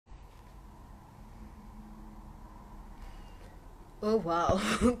Oh wow.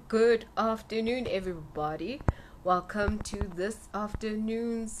 Good afternoon, everybody. Welcome to this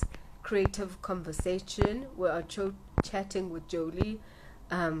afternoon's creative conversation. We are chatting with Jolie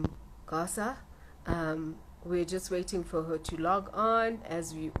Graca. We're just waiting for her to log on.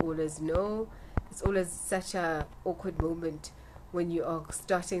 As we always know, it's always such a awkward moment when you are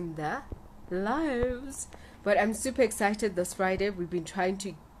starting the lives. But I'm super excited this Friday. We've been trying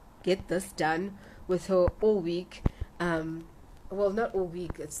to get this done with her all week. Well, not all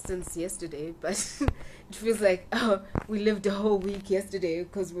week, it's since yesterday, but it feels like we lived a whole week yesterday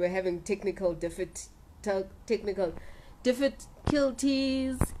because we were having technical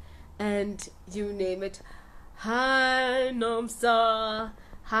difficulties and you name it. Hi Nomsa,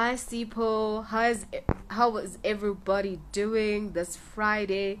 hi Sipo, how is everybody doing this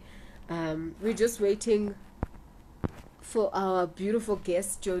Friday? We're just waiting for our beautiful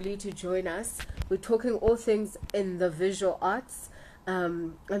guest Jolie to join us. We're talking all things in the visual arts.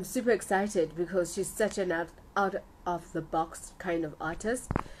 I'm super excited because she's such an out of the box kind of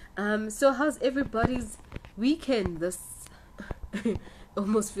artist. So how's everybody's weekend? This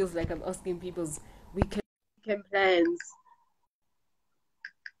almost feels like I'm asking people's weekend plans.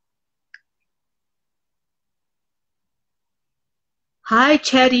 Hi,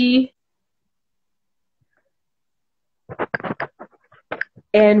 Chatty,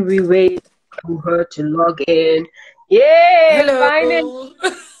 and we wait for her to log in. Yay! Finally, Hello.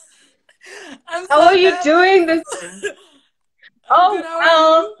 I'm how so are you doing this? nervous. I'm good. Oh How are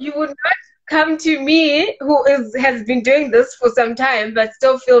well, you? you would not come to me, who is has been doing this for some time, but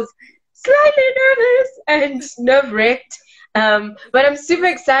still feels slightly nervous and nerve-wracked. But I'm super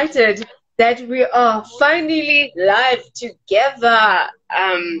excited that we are finally live together.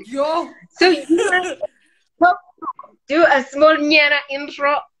 Yo. So you want to do a small nyana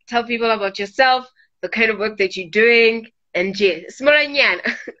intro, tell people about yourself, the kind of work that you're doing, and yeah, small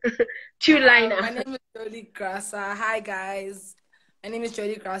nyana, two-liner. My name is Jolie Graca. Hi, guys. My name is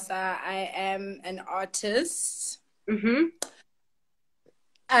Jolie Graca. I am an artist. Mm-hmm.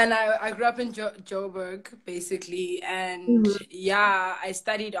 And I grew up in Joburg, basically. And yeah, I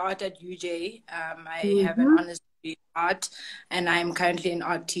studied art at UJ. I have an Mm-hmm. honors degree in art. And I'm currently an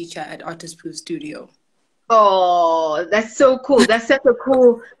art teacher at Artist Proof Studio. Oh, that's so cool. That's such a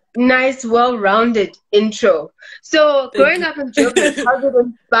cool, nice, well-rounded intro. So, Thank growing you. up in Joburg, how did it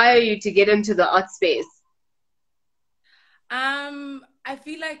inspire you to get into the art space? I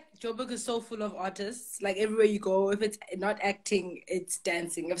feel like Joburg is so full of artists. Like everywhere you go, if it's not acting, it's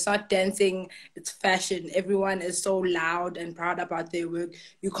dancing. If it's not dancing, it's fashion. Everyone is so loud and proud about their work.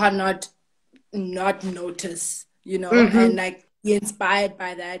 You cannot not notice, and Mm-hmm. like be inspired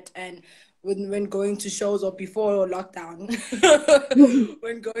by that. And when going to shows or before lockdown,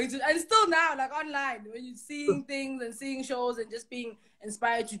 when going to and still now, like online, when you're seeing things and seeing shows and just being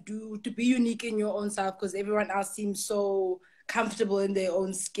inspired to be unique in your own self because everyone else seems so comfortable in their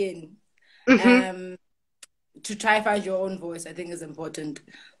own skin. Mm-hmm. Um, to try find your own voice, I think is important.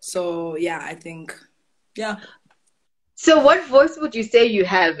 So yeah, I think yeah. So, what voice would you say you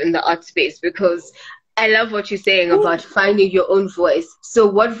have in the art space? Because I love what you're saying about finding your own voice. So,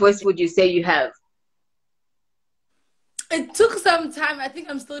 what voice would you say you have? It took some time. I think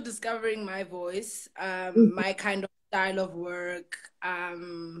I'm still discovering my voice, Mm-hmm. my kind of style of work.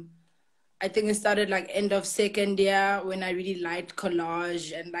 I think it started like end of second year when I really liked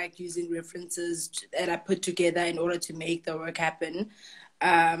collage and like using references that I put together in order to make the work happen.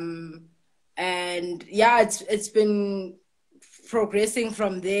 Um, and yeah, it's been progressing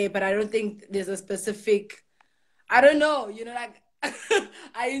from there, but I don't think there's a specific I don't know, like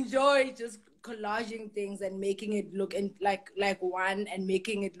I enjoy just collaging things and making it look in like one and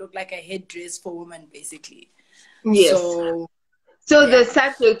making it look like a headdress for women basically. Yes. So So, the yeah.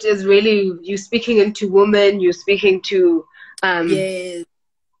 subject is really you speaking into women, you speaking to, um, Yes.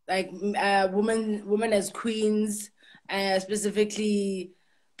 Like women as queens, specifically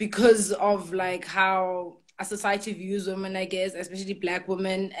because of like how a society views women, I guess, especially black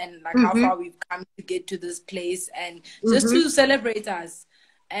women, and like how mm-hmm, far we've come to get to this place, and just mm-hmm. to celebrate us.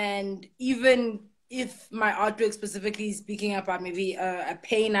 And even if my artwork specifically is speaking about maybe a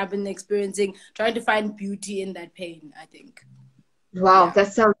pain I've been experiencing, trying to find beauty in that pain, I think. Wow, Yeah.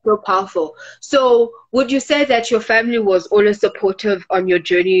 that sounds so powerful. So, would you say that your family was always supportive on your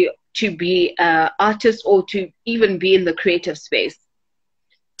journey to be an artist or to even be in the creative space?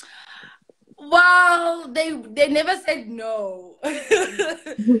 Well, they never said no.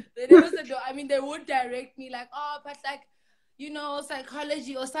 Mhm. They never said no. I mean, they would direct me like, oh, but like,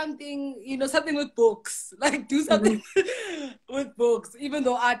 psychology or something, something with books. Like do something with books, even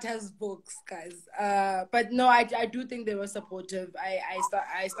though art has books, guys. But no, I do think they were supportive.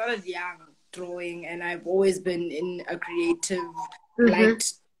 I started young drawing, and I've always been in a creative, like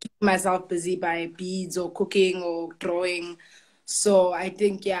keep myself busy by beads or cooking or drawing. So I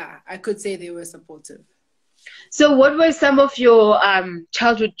think, yeah, I could say they were supportive. So what were some of your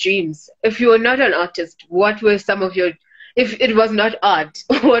childhood dreams? If you were not an artist, what were some of your, if it was not art,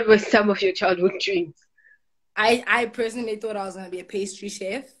 what were some of your childhood dreams? I personally thought I was going to be a pastry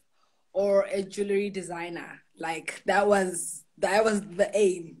chef or a jewelry designer. Like that was the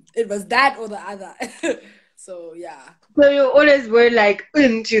aim. It was that or the other. So yeah. So you always were like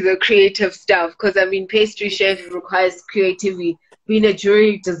into the creative stuff, because I mean, pastry chef Yeah. requires creativity. Being a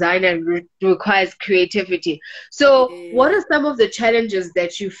jewelry designer requires creativity. So, what Yeah. are some of the challenges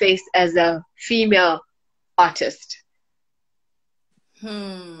that you face as a female artist?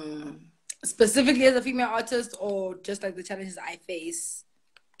 Hmm. Specifically as a female artist, or just like the challenges I face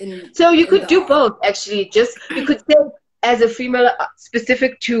in So you in could the do art. both, actually. Just you could say as a female,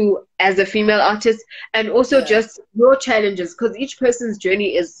 specific to as a female artist, and also Yeah. just your challenges, because each person's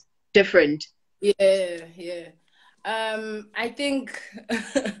journey is different. Yeah, yeah. I think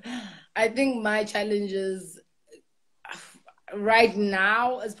I think my challenges right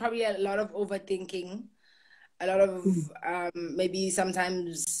now is probably a lot of overthinking, a lot of maybe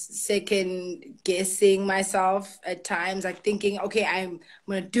sometimes second guessing myself at times, like thinking, okay, I'm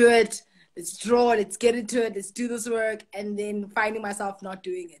gonna do it, let's draw, let's get into it, let's do this work, and then finding myself not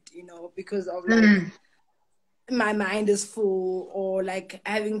doing it, because of like Mm, my mind is full, or like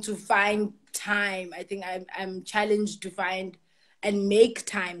having to find time. I think I'm challenged to find and make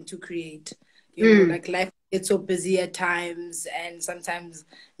time to create. mm, Like life gets so busy at times, and sometimes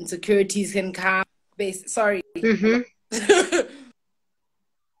insecurities can come. Sorry. mm-hmm.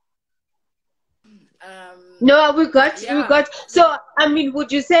 um, No, we yeah. got. So, I mean,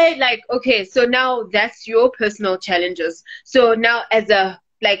 would you say like, okay, so now that's your personal challenges. So now as a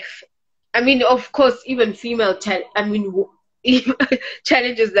like, I mean, of course, even I mean, even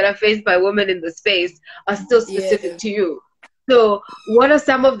challenges that are faced by women in the space are still specific Yeah. to you. So, what are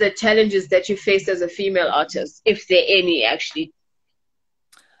some of the challenges that you face as a female artist, if there are any, actually?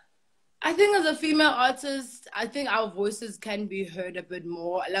 I think as a female artist, I think our voices can be heard a bit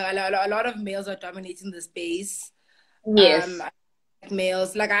more. Like a lot of males are dominating the space. Yes.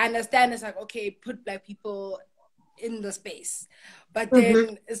 Males, like I understand, it's like, okay, put black people in the space, but Mm-hmm.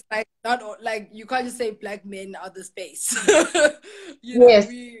 then it's like not like you can't just say black men are the space. Yes.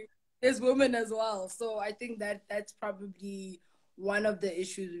 We there's women as well, so I think that's probably one of the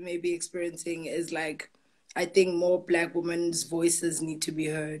issues we may be experiencing, is like, I think more black women's voices need to be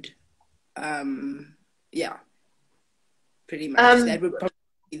heard. Yeah, pretty much Um. that would probably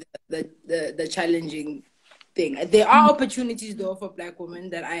be the challenging thing. There are opportunities though for black women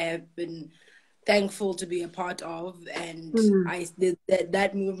that I have been thankful to be a part of, and mm,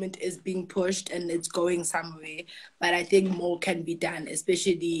 that movement is being pushed and it's going somewhere. But I think more can be done,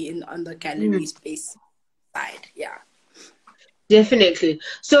 especially on the gallery mm. space side. Yeah. Definitely.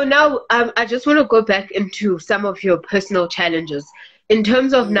 So now, I just want to go back into some of your personal challenges in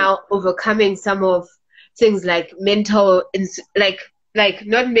terms of Mm. now overcoming some of things like like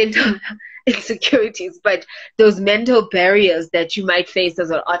not mental insecurities, but those mental barriers that you might face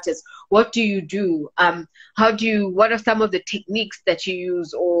as an artist. What do you do? What are some of the techniques that you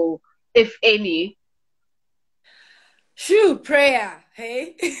use, or if any? Shoo, prayer.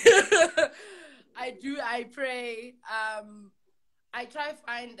 Hey. I pray. I try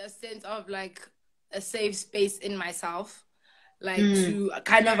find a sense of like a safe space in myself, like Mm, to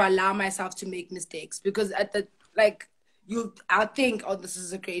kind of allow myself to make mistakes, because at the like I'll think, oh, this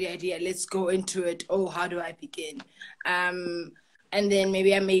is a great idea, let's go into it. Oh, how do I begin? Um, and then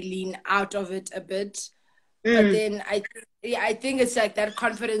maybe I may lean out of it a bit, but mm, then I think it's like that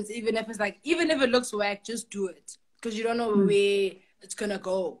confidence. Even if it's like, even if it looks whack, just do it, because you don't know mm, where it's gonna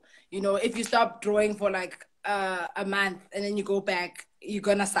go. If you stop drawing for like a month and then you go back, you're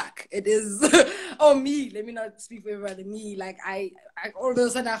gonna suck. It is. Oh, me. Let me not speak for everybody. Me, like I all of a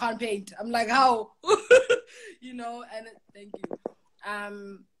sudden I can't paint. I'm like, how? And thank you.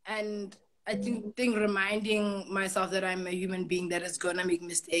 And I think reminding myself that I'm a human being that is gonna make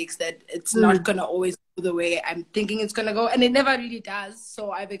mistakes, that it's not mm, gonna always go the way I'm thinking it's gonna go, and it never really does.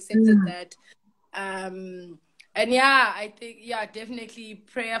 So I've accepted mm, that. And yeah, I think, yeah, definitely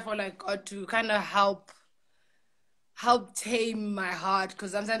prayer for like God to kind of help tame my heart,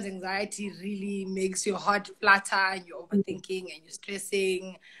 because sometimes anxiety really makes your heart flutter and you're overthinking and you're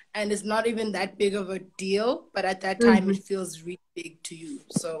stressing, and it's not even that big of a deal, but at that time Mm-hmm. it feels really big to you.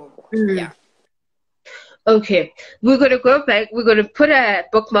 So Mm. yeah. Okay, we're going to go back. We're going to put a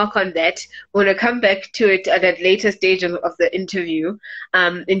bookmark on that. We're going to come back to it at a later stage of the interview,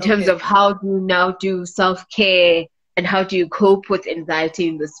 in terms Okay. of how do you now do self-care and how do you cope with anxiety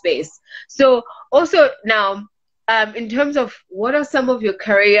in the space. So also now, in terms of what are some of your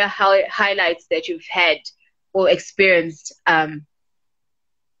career highlights that you've had or experienced?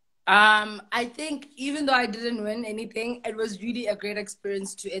 I think even though I didn't win anything, it was really a great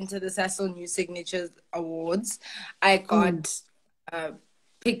experience to enter the Sassel New Signatures Awards. I Mm, got uh,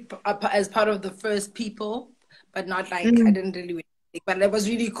 picked up as part of the first people, but not like I mm, didn't really win anything. But it was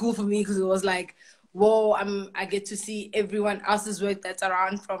really cool for me because it was like, whoa, I get to see everyone else's work that's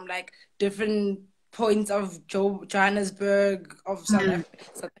around from like different points of Johannesburg, of mm, South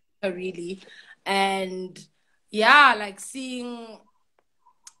Africa, really. And yeah, like seeing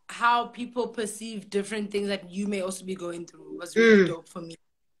how people perceive different things that you may also be going through was really mm, dope for me,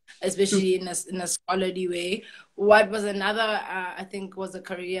 especially in a scholarly way. What was another I think was a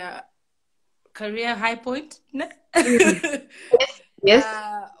career high point? mm. Yes, yes.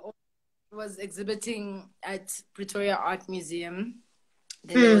 uh, was exhibiting at Pretoria Art Museum.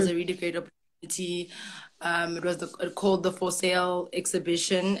 Then there was Mm, a really great opportunity. It was called the For Sale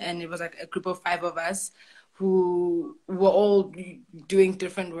exhibition, and it was like a group of 5 of us who were all doing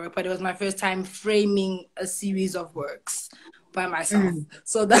different work. But it was my first time framing a series of works by myself, mm,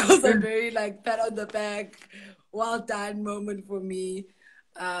 so that was a mm, very like pat on the back, well done moment for me.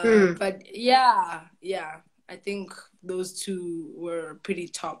 mm. But yeah, I think those two were pretty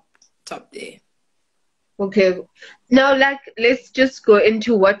top there. Okay. Now, like, let's just go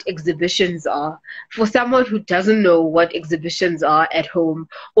into what exhibitions are. For someone who doesn't know what exhibitions are at home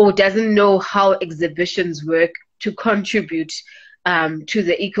or doesn't know how exhibitions work to contribute to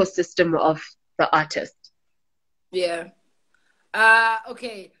the ecosystem of the artist. Yeah.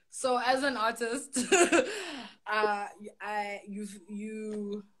 Okay. So as an artist,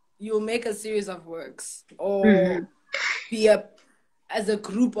 you'll make a series of works, or Mm-hmm. be a as a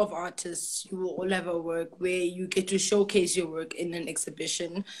group of artists. You will all have a work where you get to showcase your work in an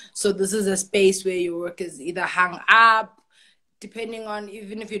exhibition. So this is a space where your work is either hung up, depending on,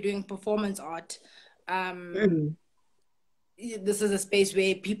 even if you're doing performance art. Um, Mm-hmm. this is a space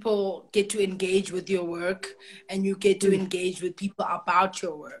where people get to engage with your work, and you get to engage with people about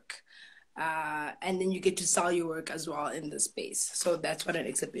your work, and then you get to sell your work as well in the space. So that's what an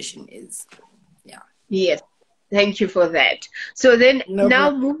exhibition is. Yeah. Yes. Thank you for that. So then No now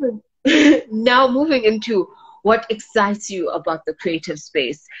problem. moving now moving into what excites you about the creative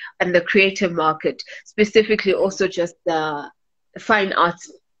space and the creative market, specifically also just the fine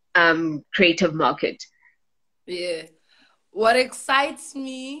arts creative market. Yeah. What excites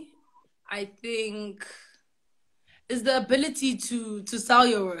me, I think, is the ability to sell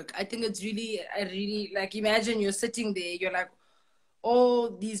your work. I think it's really, I really like, imagine you're sitting there, you're like,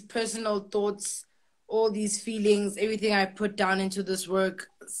 all these personal thoughts, all these feelings, everything I put down into this work,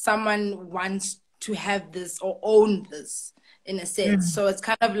 someone wants to have this or own this, in a sense. Mm, So it's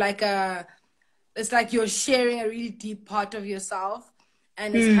kind of like it's like you're sharing a really deep part of yourself,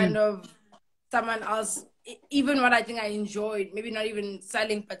 and it's kind mm, of someone else. Even what I think I enjoyed, maybe not even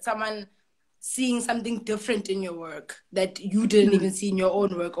selling, but someone seeing something different in your work that you didn't mm, even see in your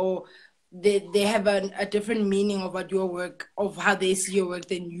own work, or they have a different meaning of what your work, of how they see your work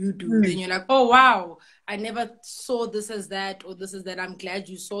than you do. Then mm. you're like, oh wow, I never saw this as that, or this is that. I'm glad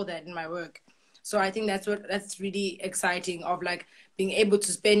you saw that in my work. So I think that's really exciting, of like being able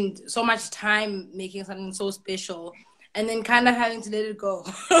to spend so much time making something so special, and then kind of having to let it go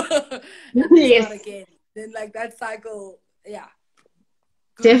and then start Yes, again. Then like that cycle, yeah,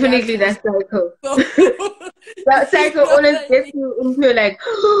 good that definitely goes. that cycle. So, That you cycle know what always I gets mean? you into like,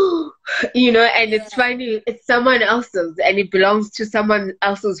 and it's Yeah, funny, it's someone else's and it belongs to someone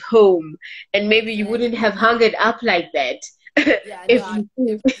else's home. And maybe you wouldn't exactly. have hung it up like that Yeah, no, if you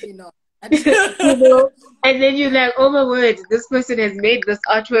did, definitely not. you know. And then you're like, oh my word, this person has made this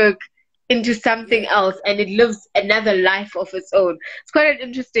artwork into something Yeah, else and it lives another life of its own. It's quite an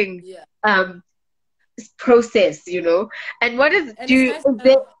interesting yeah. um process. And what is And do it's you nice is to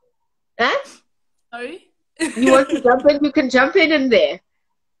there have, huh? sorry? You want to jump in, you can jump in there.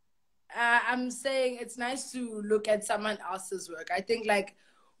 I'm saying it's nice to look at someone else's work. I think like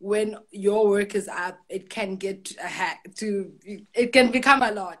when your work is up, it can get a hack to it can become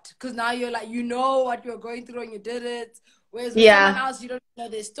a lot, because now you're like, you know what you're going through and you did it. Whereas with someone Yeah. else, you don't know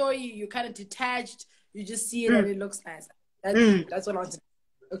their story. You're kind of detached. You just see it and it looks nice. That's what I want to do.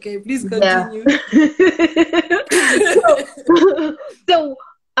 Okay, please Yeah. continue. So,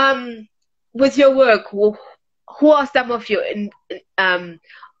 with your work, who are some of your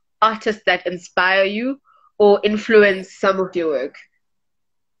artists that inspire you or influence some of your work?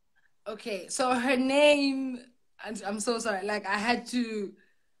 Okay, so her name, and I'm so sorry, like I had to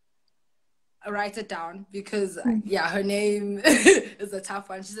write it down because, yeah, her name is a tough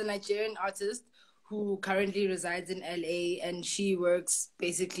one. She's a Nigerian artist who currently resides in LA, and she works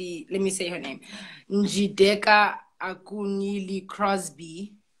basically, let me say her name, Njideka Akunili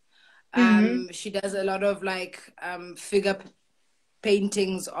Crosby. She does a lot of like figure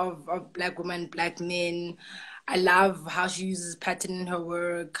paintings of black women, black men. I love how she uses pattern in her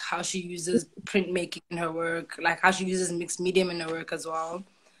work, how she uses printmaking in her work, like how she uses mixed medium in her work as well.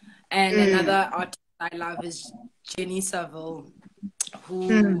 And another artist I love is Jenny Saville,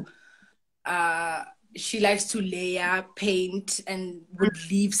 who she likes to layer, paint, and would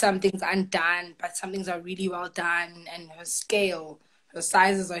leave some things undone, but some things are really well done. And her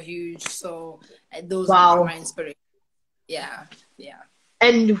sizes are huge. So those are my inspiration. Yeah, yeah.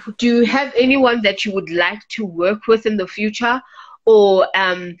 And do you have anyone that you would like to work with in the future? Or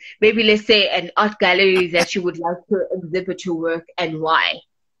maybe let's say an art gallery that you would like to exhibit your work, and why?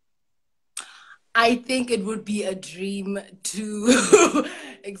 I think it would be a dream to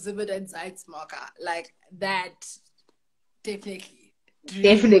exhibit at Zeitsmarker. Like that, definitely. Dream.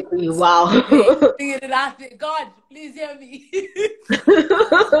 Definitely, wow. God, please hear me.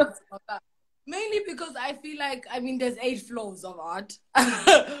 Mainly because I feel like, I mean, there's 8 floors of art.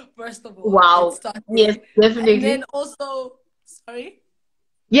 First of all, Wow. Yes, definitely. And then also, sorry?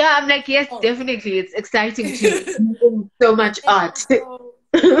 Yeah, I'm like, yes, definitely. It's exciting to so much art. Also,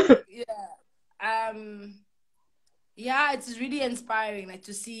 yeah, it's really inspiring, like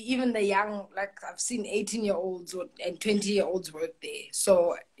to see even the young, like I've seen 18-year-olds and 20-year-olds work there.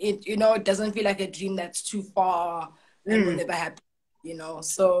 So it doesn't feel like a dream that's too far and will never happen,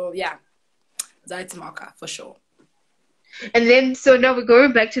 So yeah, Zeitsmarker for sure. And then, so now we're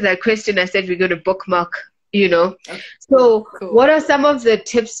going back to that question I said we're going to bookmark, Okay, So cool. What are some of the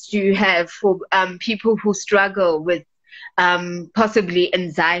tips you have for people who struggle with possibly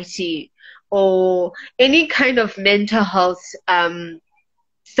anxiety or any kind of mental health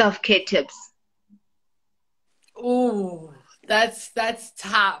self-care tips? Oh, that's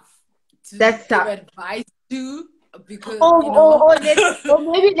tough to That's give tough. advice to, because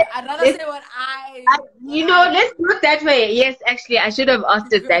maybe I'd rather say what let's do it that way. Yes, actually, I should have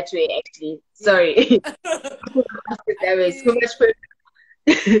asked it that way. Actually, sorry. That way. So much for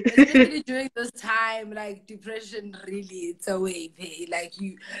especially during this time, like depression really, it's a wave. Hey, like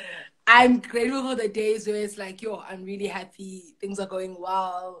I'm grateful for the days where it's like, yo, I'm really happy, things are going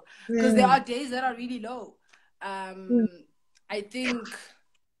well, because there are days that are really low. I think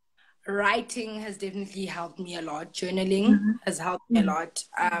writing has definitely helped me a lot. Journaling has helped me a lot.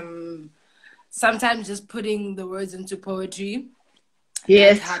 Sometimes just putting the words into poetry,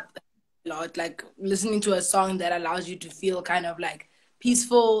 yes, helped a lot. Like listening to a song that allows you to feel kind of like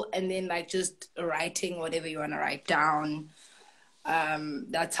peaceful, and then like just writing whatever you want to write down.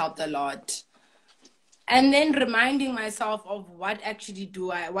 That's helped a lot. And then reminding myself of what actually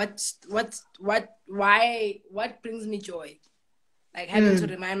what brings me joy. Like having to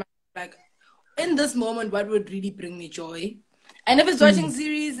remind myself, like in this moment, what would really bring me joy. And if it's watching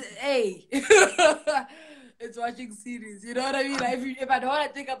series, hey, it's watching series. You know what I mean? Like if I don't want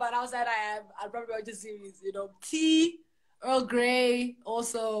to think about how sad I am, I'll probably watch a series. Tea, Earl Grey,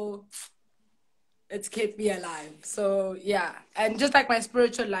 also, it's kept me alive. So yeah, and just like my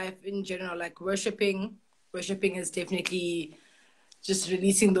spiritual life in general, like worshiping is definitely just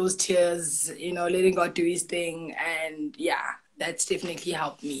releasing those tears, letting God do his thing. And yeah, that's definitely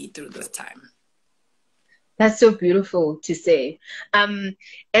helped me through this time. That's so beautiful to say. And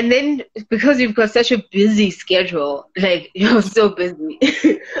then because you've got such a busy schedule, like you're so busy,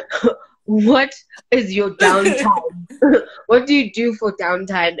 what is your downtime? What do you do for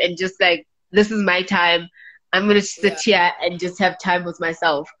downtime and just like, this is my time, I'm going to sit here and just have time with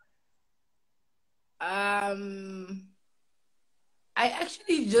myself? I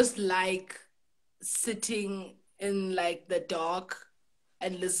actually just like sitting in like the dark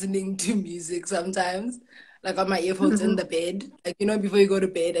and listening to music sometimes, like on my earphones in the bed, like before you go to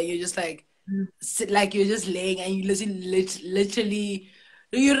bed, and you're just like like you're just laying and you listen, literally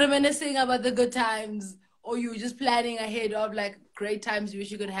you're reminiscing about the good times, or you're just planning ahead of like great times you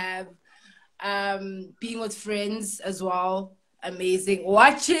wish you could have. Being with friends as well, amazing.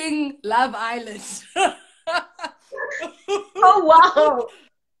 Watching Love Island. Oh wow.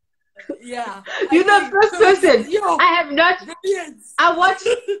 Yeah. You're the first person. Yo, I have not. brilliant. I watched.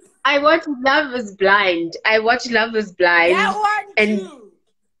 I watched Love Is Blind. I watched Love Is Blind, That one and too.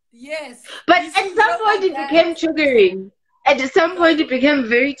 Yes. but You at see, you some know point it that. became triggering. At some point it became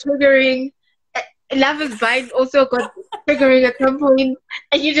very triggering. Love Is Blind also got triggering at some point,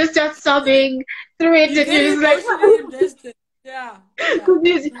 and you just start sobbing through it, You and get you're just like, emotionally invested. Yeah. Yeah. So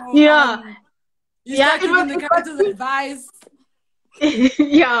yeah, you yeah, start giving the characters advice.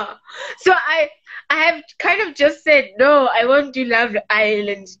 yeah. So I have kind of just said no. I won't do Love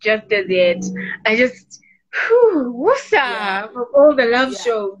Island just as yet. I just Yeah. woosa from all the love Yeah.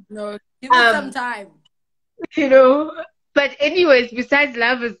 shows. No, give it some Um, time. you know. But anyways, besides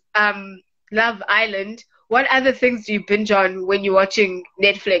Love Island, what other things do you binge on when you're watching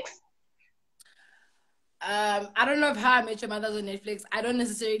Netflix? I don't know if How I Met Your Mother's on Netflix. I don't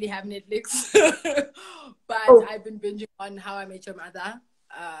necessarily have Netflix, but Oh, I've been binging on How I Met Your Mother.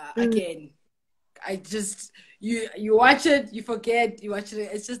 mm, Again, I just you watch it, you forget, you watch it.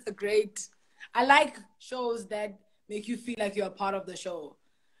 It's just a great. I like shows that make you feel like you're a part of the show.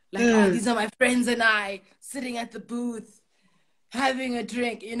 Like, oh, mm, these are my friends and I sitting at the booth having a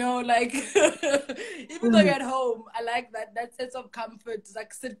drink. You know, like even though you're mm. at home, I like that sense of comfort. It's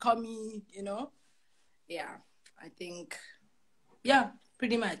like sitcom-y, you know. Yeah, I think, yeah,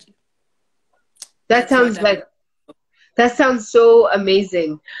 pretty much. That That's what sounds I'm. like that sounds so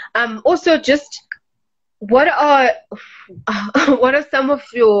amazing. Also just what are what are some of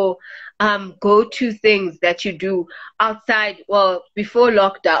your go-to things that you do outside, well, before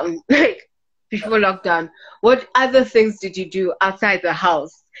lockdown, like before lockdown, what other things did you do outside the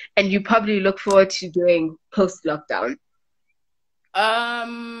house and you probably look forward to doing post lockdown?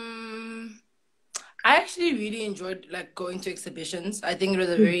 Um, I actually really enjoyed like going to exhibitions. I think it was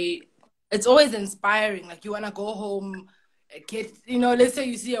a very. It's always inspiring. Like you wanna go home, get Let's say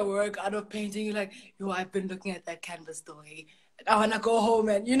you see a work out of painting, you're like, yo, I've been looking at that canvas story. I wanna go home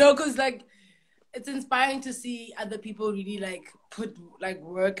and because like it's inspiring to see other people really like put like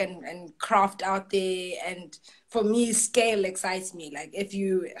work and craft out there. And for me, scale excites me. Like if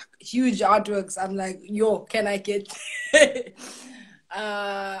you huge artworks, I'm like, yo, can I get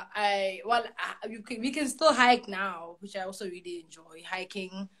we can still hike now, which I also really enjoy.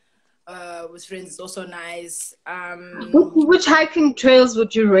 Hiking with friends is also nice. Which hiking trails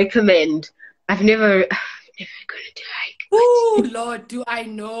would you recommend? I've never gone to Oh hike. Lord, do I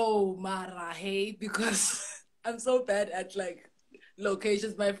know Mara? Hey, because I'm so bad at like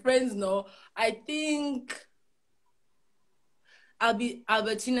locations. My friends know. I think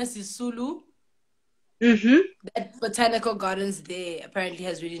Albertina Sisulu. Mm-hmm. That botanical gardens there apparently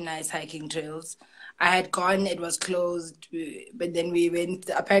has really nice hiking trails. I had gone, it was closed, but then we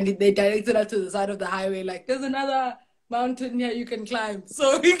went. Apparently, they directed us to the side of the highway, like, there's another mountain here you can climb.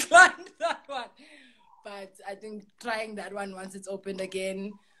 So we climbed that one. But I think trying that one once it's opened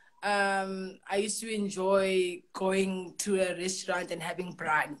again. I used to enjoy going to a restaurant and having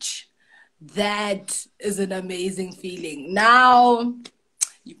brunch. That is an amazing feeling. Now,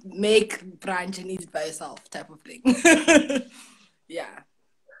 you make brunch and eat it by yourself type of thing. Yeah.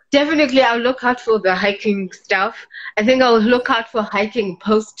 Definitely, I'll look out for the hiking stuff. I think I'll look out for hiking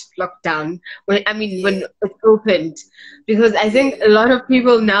post lockdown when Yeah. it's opened, because I think Yeah. a lot of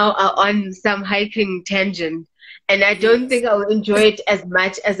people now are on some hiking tangent, and I don't Yes. think I'll enjoy it as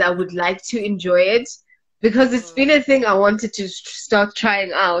much as I would like to enjoy it, because it's Mm. been a thing I wanted to start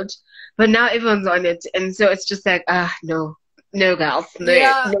trying out, but now everyone's on it, and so it's just like, no, no, girls, no,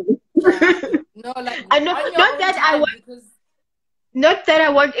 Yeah. no. Yeah. No, like I know, on your own time because not that I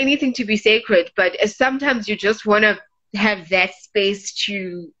want anything to be sacred, but sometimes you just want to have that space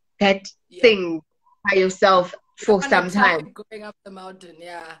to that yeah. thing by yourself You don't for want the some time. traffic going up the mountain.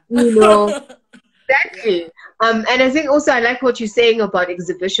 Yeah. You know, Yeah. exactly. And I think also I like what you're saying about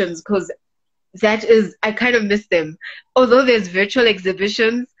exhibitions, because that is, I kind of miss them. Although there's virtual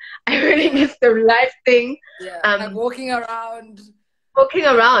exhibitions, I really Yeah. miss the live thing. Yeah. Like Um, walking around. walking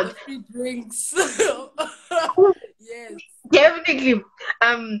Yeah. around. The free drinks. Yes. Definitely,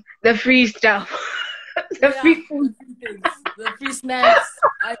 the free stuff, the Yeah. free The food, free things. The free snacks.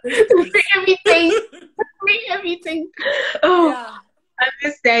 I miss the free those. everything, free everything. Oh, Yeah. I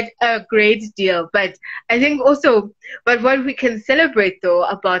miss that a great deal. But I think also, but what we can celebrate though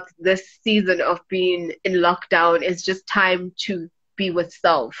about this season of being in lockdown is just time to be with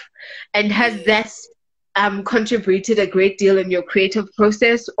self. And has Yeah. that contributed a great deal in your creative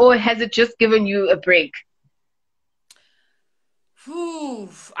process, or has it just given you a break? Whew.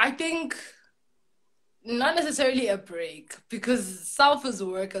 I think not necessarily a break because self is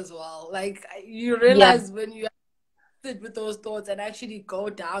work as well. Like you Yeah. realize when you sit with those thoughts and actually go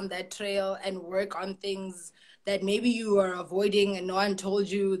down that trail and work on things that maybe you were avoiding and no one told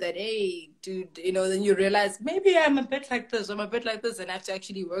you that, hey, dude, you know, then you realize maybe I'm a bit like this, I'm a bit like this, and have to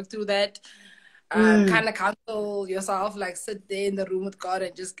actually work through that. Kind of counsel yourself, like sit there in the room with God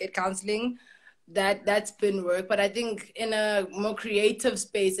and just get counseling. That's been work. But I think in a more creative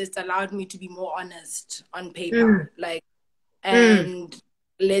space, it's allowed me to be more honest on paper, like, and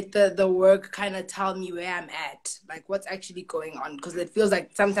let the work kind of tell me where I'm at, like what's actually going on, because it feels like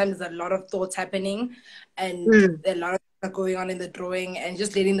sometimes there's a lot of thoughts happening and a lot of stuff going on in the drawing, and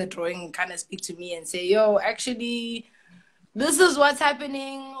just letting the drawing kind of speak to me and say, yo, actually this is what's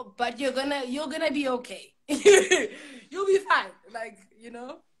happening, but you're gonna be okay. You'll be fine, like, you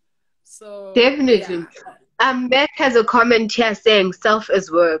know. So Definitely. yeah. Matt has a comment here saying self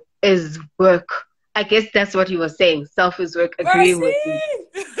is work. I guess that's what he was saying. Self is work, agreeing with you.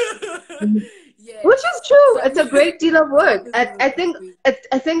 Which is Yes. true. So, It's a great deal of work. I think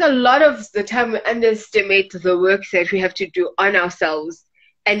a lot of the time we underestimate the work that we have to do on ourselves,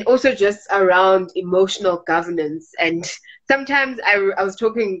 and also just around emotional governance. And sometimes I was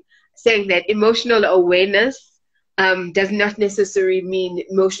saying that emotional awareness does not necessarily mean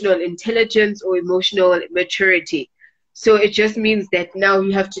emotional intelligence or emotional maturity. So it just means that now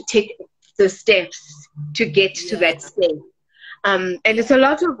you have to take the steps to get to that state. And it's a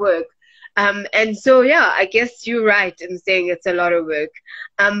lot of work. And so, yeah, I guess you're right in saying it's a lot of work.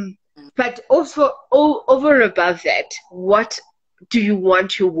 But also, over above that, what do you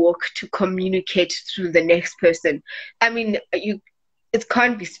want your work to communicate through the next person? I mean, it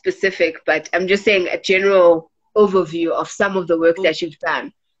can't be specific, but I'm just saying a general overview of some of the work that you've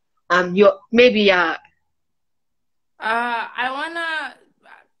done. I wanna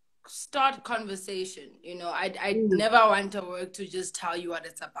start conversation. You know, I never want a work to just tell you what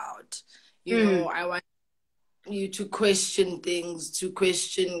it's about. You know, I want you to question things, to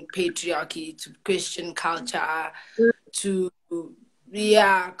question patriarchy, to question culture,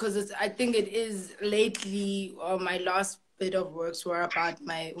 because I think it is lately, my last bit of works were about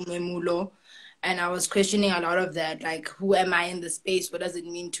my umemulo, and I was questioning a lot of that, like, who am I in the space? What does it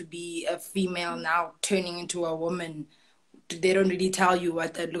mean to be a female now turning into a woman? They don't really tell you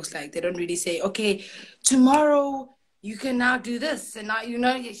what that looks like. They don't really say, okay, tomorrow you can now do this, and now, you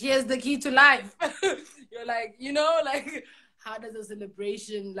know, here's the key to life. You're like, you know, like, how does a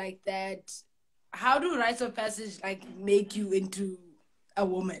celebration like that, how do rites of passage like make you into a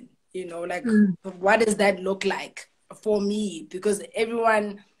woman? You know, like, what does that look like for me? Because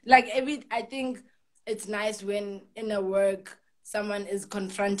everyone, like, I think it's nice when in a work someone is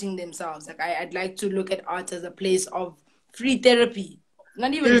confronting themselves. Like, I'd like to look at art as a place of free therapy,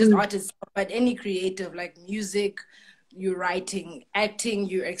 not even just artists, but any creative, like music, you're writing, acting,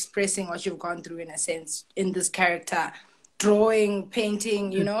 you're expressing what you've gone through, in a sense, in this character, drawing, painting,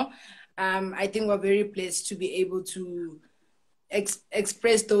 you know. I think we're very blessed to be able to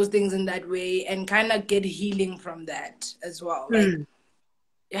express those things in that way and kind of get healing from that as well. Like,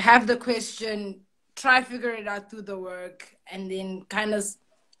 have the question, try figure it out through the work, and then kind of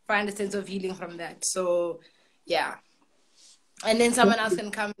find a sense of healing from that. So yeah. And then someone else can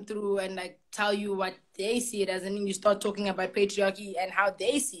come through and like tell you what they see it as, and then you start talking about patriarchy and how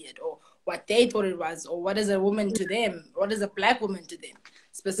they see it, or what they thought it was, or what is a woman to them, what is a Black woman to them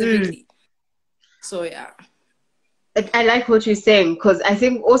specifically. So yeah, I like what you're saying, because I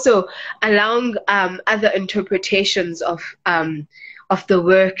think also allowing other interpretations of the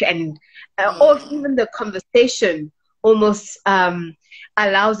work, and or even the conversation almost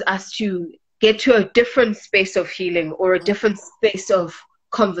allows us to get to a different space of healing, or a different space of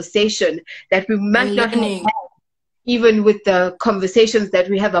conversation that we might not have had, even with the conversations that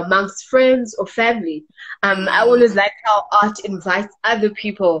we have amongst friends or family. I always like how art invites other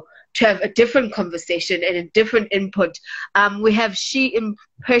people to have a different conversation and a different input. We have She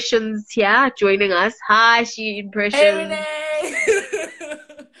Impressions here joining us. Hi, She Impressions. Hey, Renee.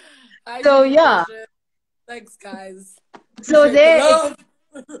 Hi, So She yeah, Impressions. Thanks, guys. so Appreciate the love.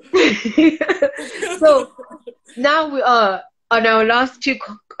 so now we are on our last two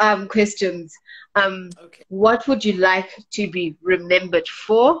questions. Okay. What would you like to be remembered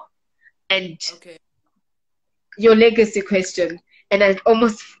for? And your legacy question. And I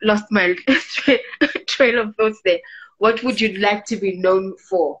almost lost my trail of thoughts there. What would you like to be known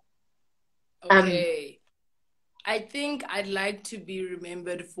for? Okay. I think I'd like to be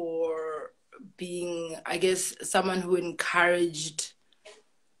remembered for being, I guess, someone who encouraged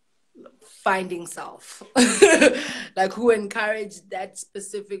finding self. Like, who encouraged that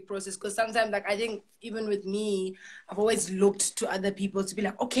specific process. Because sometimes, like, I think even with me, I've always looked to other people to be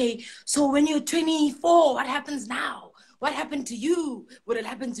like, okay, so when you're 24, what happens now? what happened to you? Would it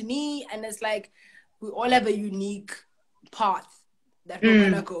happen to me? And it's like, we all have a unique path that we're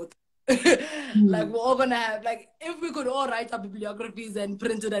gonna go through. Like we're all gonna have, like, if we could all write our bibliographies and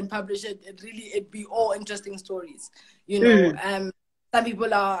print it and publish it, it'd be all interesting stories, you know. Some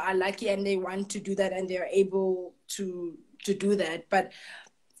people are lucky and they want to do that and they're able to do that, but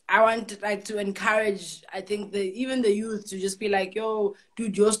I want like to encourage, I think, even the youth to just be like, yo,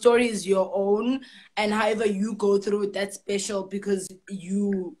 dude, your story is your own, and however you go through it, that's special because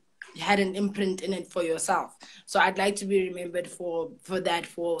you had an imprint in it for yourself. So I'd like to be remembered for that,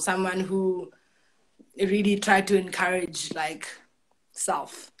 for someone who really tried to encourage like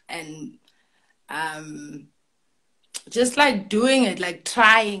self and just like doing it, like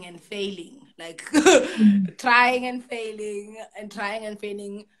trying and failing, like trying and failing and trying and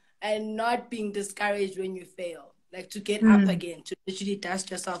failing, and not being discouraged when you fail, like to get up again, to literally dust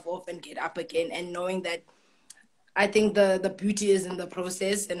yourself off and get up again, and knowing that I think the beauty is in the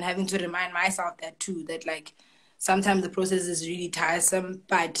process, and having to remind myself that too, that like sometimes the process is really tiresome,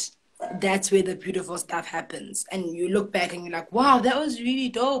 but that's where the beautiful stuff happens. And you look back and you're like, wow, that was really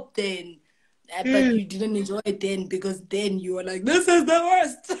dope then. But you didn't enjoy it then because then you were like, this is the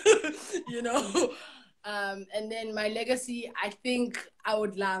worst, you know? And then my legacy, I think I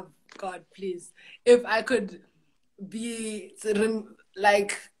would love, God, please, if I could be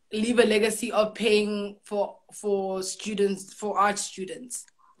like leave a legacy of paying for students, for art students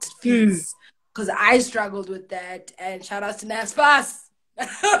fees, because I struggled with that, and shout out to NASFAS.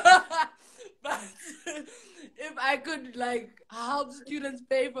 But if I could like help students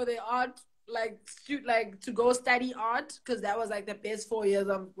pay for their art, like to go study art, because that was like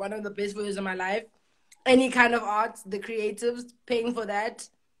one of the best 4 years of my life, any kind of art, the creatives paying for that,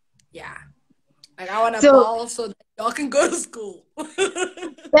 yeah. Like I want a ball so that y'all can go to school.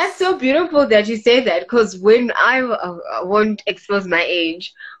 That's so beautiful that you say that, because when I won't expose my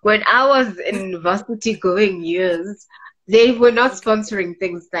age, when I was in university going years, they were not sponsoring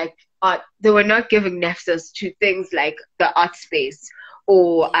things like art. They were not giving NAFSAs to things like the art space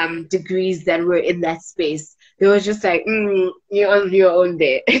or degrees that were in that space. They were just like, you're on your own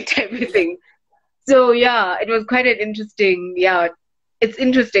there type of thing. So yeah, it was quite an interesting, it's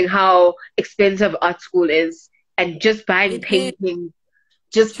interesting how expensive art school is, and just buying painting,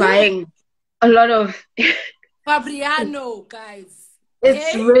 just buying a lot of Fabriano, guys.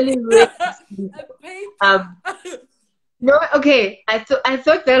 It's really, really no, okay. I thought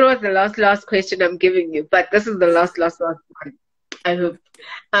that was the last question I'm giving you, but this is the last one. I hope.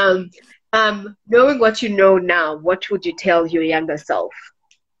 Knowing what you know now, what would you tell your younger self?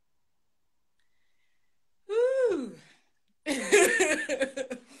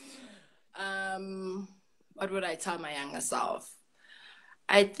 What would I tell my younger self?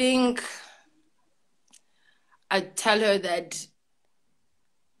 I think I'd tell her that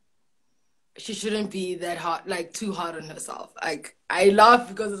she shouldn't be that hard, like too hard on herself. Like I laugh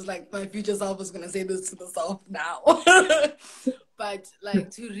because it's like my future self is gonna say this to the self now. But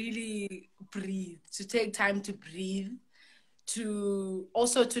like to really breathe, to take time to breathe, to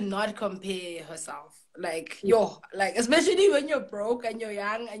also to not compare herself. Like like especially when you're broke and you're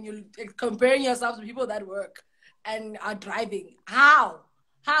young and you're comparing yourself to people that work and are driving. How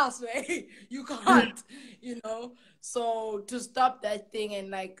Sway? You can't, you know. So to stop that thing and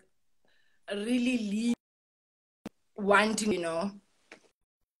like really leave wanting, you know.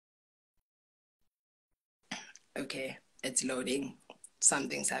 Okay, it's loading.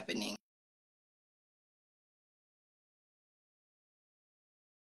 Something's happening.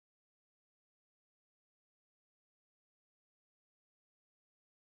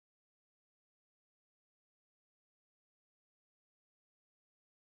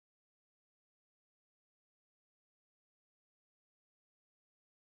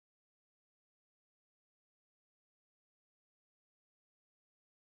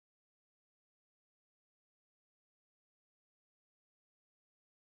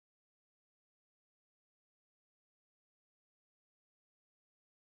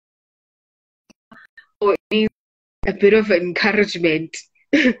 Or it needs a bit of encouragement,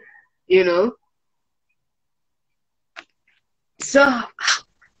 you know. So,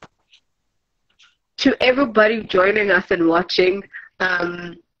 to everybody joining us and watching,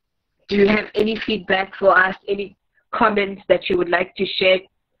 do you have any feedback for us? Any comments that you would like to share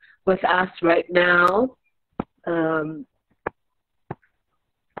with us right now?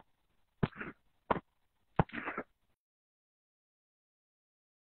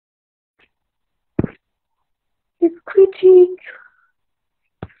 It's quitting.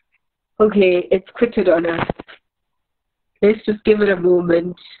 Okay, it's quitted on us. Let's just give it a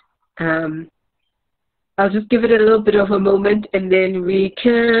moment. I'll just give it a little bit of a moment, and then we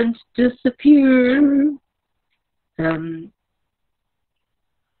can't disappear.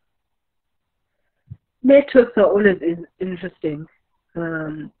 Networks are always interesting.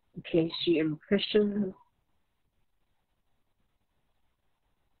 Okay, she impressions.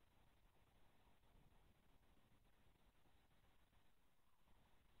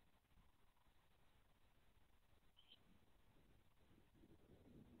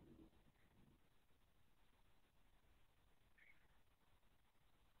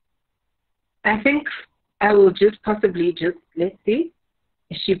 I think I will just possibly just, let's see,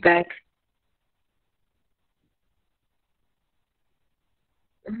 is she back?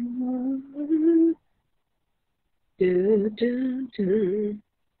 I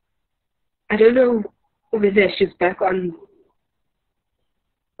don't know whether she's back on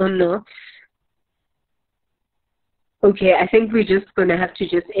or not. Okay, I think we're just gonna have to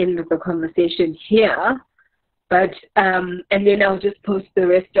just end the conversation here. But and then I'll just post the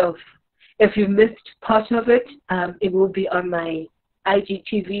rest of. If you missed part of it, it will be on my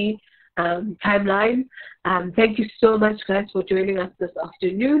IGTV timeline. Thank you so much, guys, for joining us this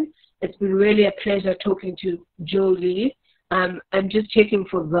afternoon. It's been really a pleasure talking to Jolie. I'm just checking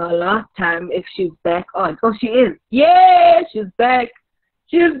for the last time if she's back on. Oh, she is. Yeah, she's back.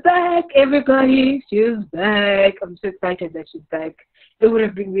 She's back, everybody. She's back. I'm so excited that she's back. It would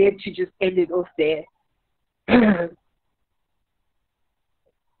have been weird to just end it off there.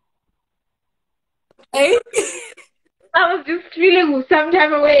 Hey? I was just feeling some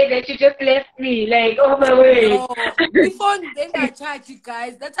type of way that you just left me, like, oh my word. No, the phone then I charged you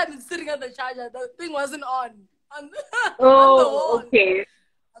guys. That time it's sitting on the charger. The thing wasn't on. Oh, okay.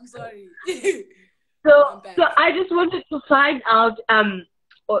 I'm sorry. So I just wanted to find out the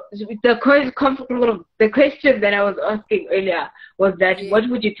question that I was asking earlier was that what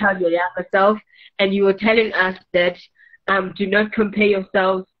would you tell your younger self? And you were telling us that do not compare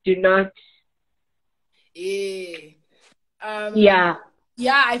yourselves, do not. Yeah, I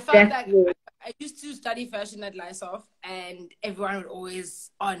felt like I used to study fashion at Lysoff, and everyone would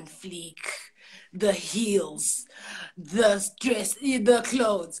always on fleek, the heels, the dress, the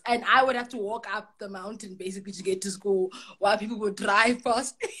clothes, and I would have to walk up the mountain basically to get to school while people would drive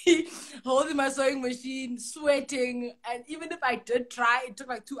past me, holding my sewing machine, sweating, and even if I did try, it took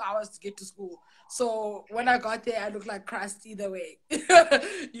like 2 hours to get to school. So when I got there, I looked like crust either way,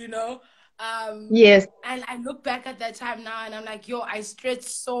 you know. Yes. And I look back at that time now and I'm like, yo, I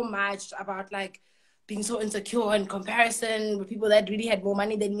stressed so much about like being so insecure in comparison with people that really had more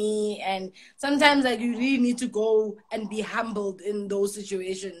money than me. And sometimes like you really need to go and be humbled in those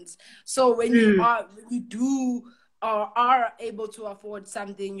situations. So when you are able to afford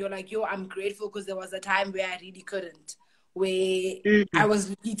something, you're like, yo, I'm grateful because there was a time where I really couldn't, where I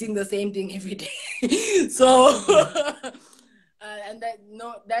was eating the same thing every day. So and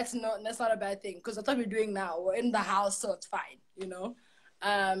that's not a bad thing because that's what we're doing now. We're in the house, so it's fine, you know.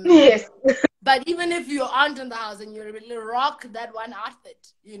 Yes. But even if you aren't in the house and you really rock that one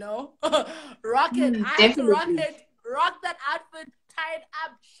outfit, you know, rock it. I had to rock that outfit, tie it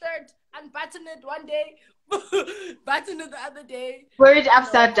up, shirt, unbutton it one day, button it the other day. Wear it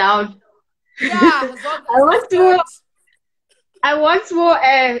upside down. Yeah, I once wore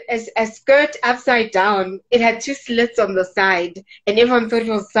a skirt upside down. It had 2 slits on the side, and everyone thought it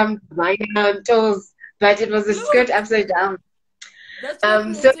was some minor on toes, but it was a skirt upside down.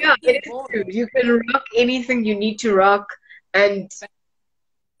 So yeah, it is true. You can rock anything you need to rock, and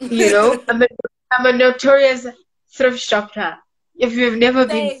you know, I'm a notorious thrift shopper. If you've never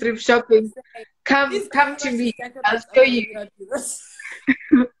been thrift shopping, come to me. I'll show you.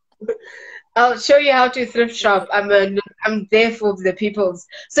 I'll show you how to thrift shop. I'm there for the peoples.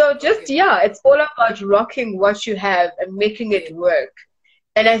 So just it's all about rocking what you have and making it work.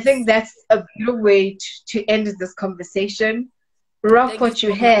 And I think that's a beautiful way to end this conversation. Rock what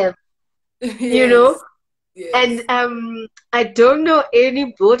you have, you know. Yes. And I don't know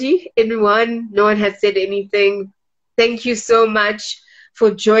anyone. No one has said anything. Thank you so much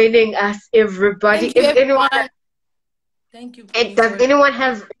for joining us, everybody. Thank you, everyone. Thank you. And does anyone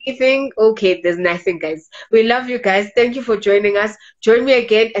have anything? Okay, there's nothing, guys. We love you guys. Thank you for joining us. Join me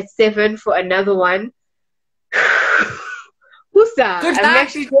again at 7 for another one. Husa. I'm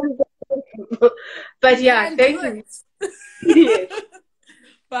actually doing but yeah, thank you. Yes.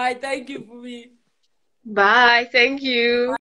 Bye. Thank you, phumi. Bye. Thank you. Bye.